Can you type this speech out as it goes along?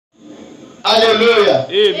Hallelujah.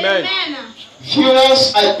 Amen.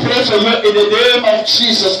 Viewers, I pray for you in the name of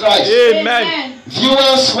Jesus Christ. Amen.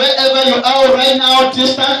 Viewers, wherever you are right now,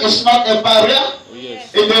 distance is not a barrier. Oh,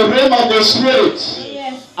 yes. In the realm of the Spirit,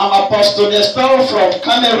 I'm Apostle Nestor from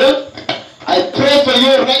Cameroon. I pray for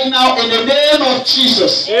you right now in the name of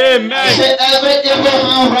Jesus. Amen. I say every evil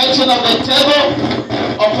hand writing on the table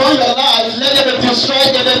upon your life, let it be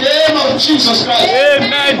destroyed in the name of Jesus Christ.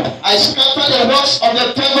 Amen. I scatter the works of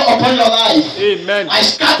the devil upon your life. Amen. I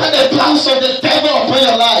scatter the plans of the devil upon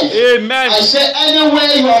your life. Amen. I say anywhere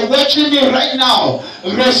you are watching me right now,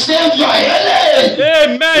 receive your healing.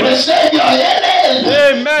 Amen. Receive your healing.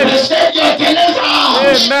 Amen. Receive your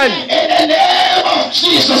deliverance. Amen. In the name of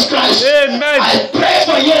Jesus Christ. Amen. I pray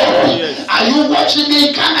for you. Yes. Are you watching me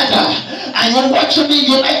in Canada? Are you watching me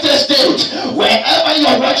in United States? Wherever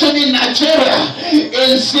you're watching me in Nigeria,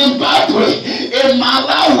 in Zimbabwe, in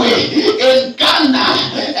Malawi, in Ghana,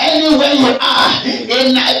 anywhere you are,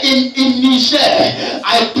 in Niger,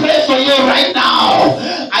 I pray for you right now.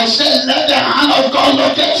 I say, let the hand of God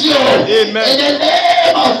look at you. Amen. In the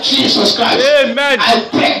name of Jesus Christ. Amen. I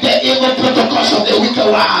break the evil protocols of the wicked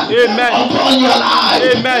one. Amen. Upon your life.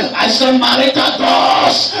 Amen. I say, marital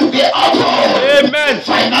doors be open. Amen.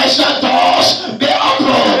 Financial doors be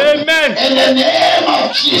open. Amen. In the name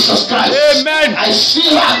of Jesus Christ. Amen. I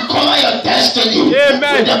seal and cover your destiny.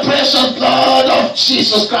 Amen. With the precious blood of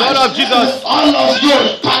Jesus Christ. Blood of Jesus. All of you,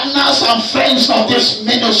 partners and friends of this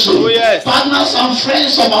ministry. Oh, yes. Partners and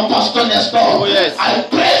friends of Apostle Nestor. Oh, yes. I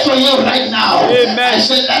pray for you right now. Amen. I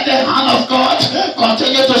say, let the hand of God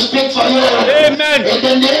continue to speak for you. Amen. In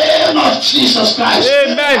the name of Jesus Christ.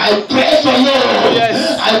 Amen. I pray for you. Oh, yes.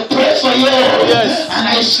 I pray for you. Oh, yes. And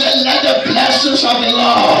I say, let the blessings of the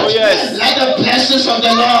Lord. Oh, yes. Let the blessings of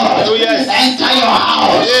the Lord Oh, yes. enter your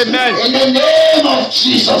house. Amen. In the name of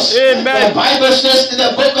Jesus. Amen. The Bible says in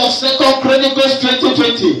the book of 2 Chronicles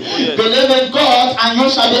 20:20, yes. believe in God and you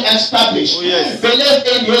shall be established. Oh, yes. Believe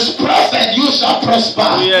in his prophet, you shall prosper.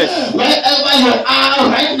 Oh, yes. Wherever you are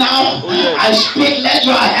right now, Oh, yes. I speak, let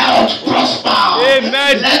your health prosper.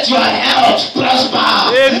 Amen. Let your health prosper.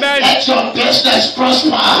 Amen. Let your business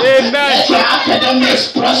prosper. Amen. Let your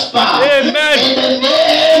academics prosper. Amen. In the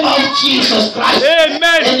name of Jesus Christ.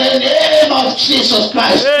 Amen. In the name of Jesus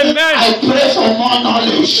Christ. Amen. I pray for more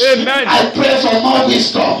knowledge. Amen. I pray for more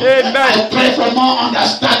wisdom. Amen. I pray for more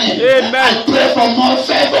understanding. Amen. I pray for more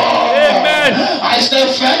favor. Amen. I say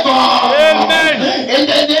favor. Amen. In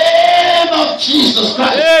the name of Jesus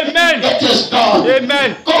Christ. Amen. It is done.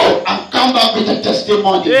 Amen. Go and come back with a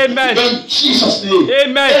testimony. Amen. In Jesus' name.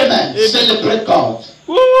 Amen. Amen. Amen. Celebrate God.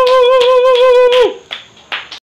 Woo!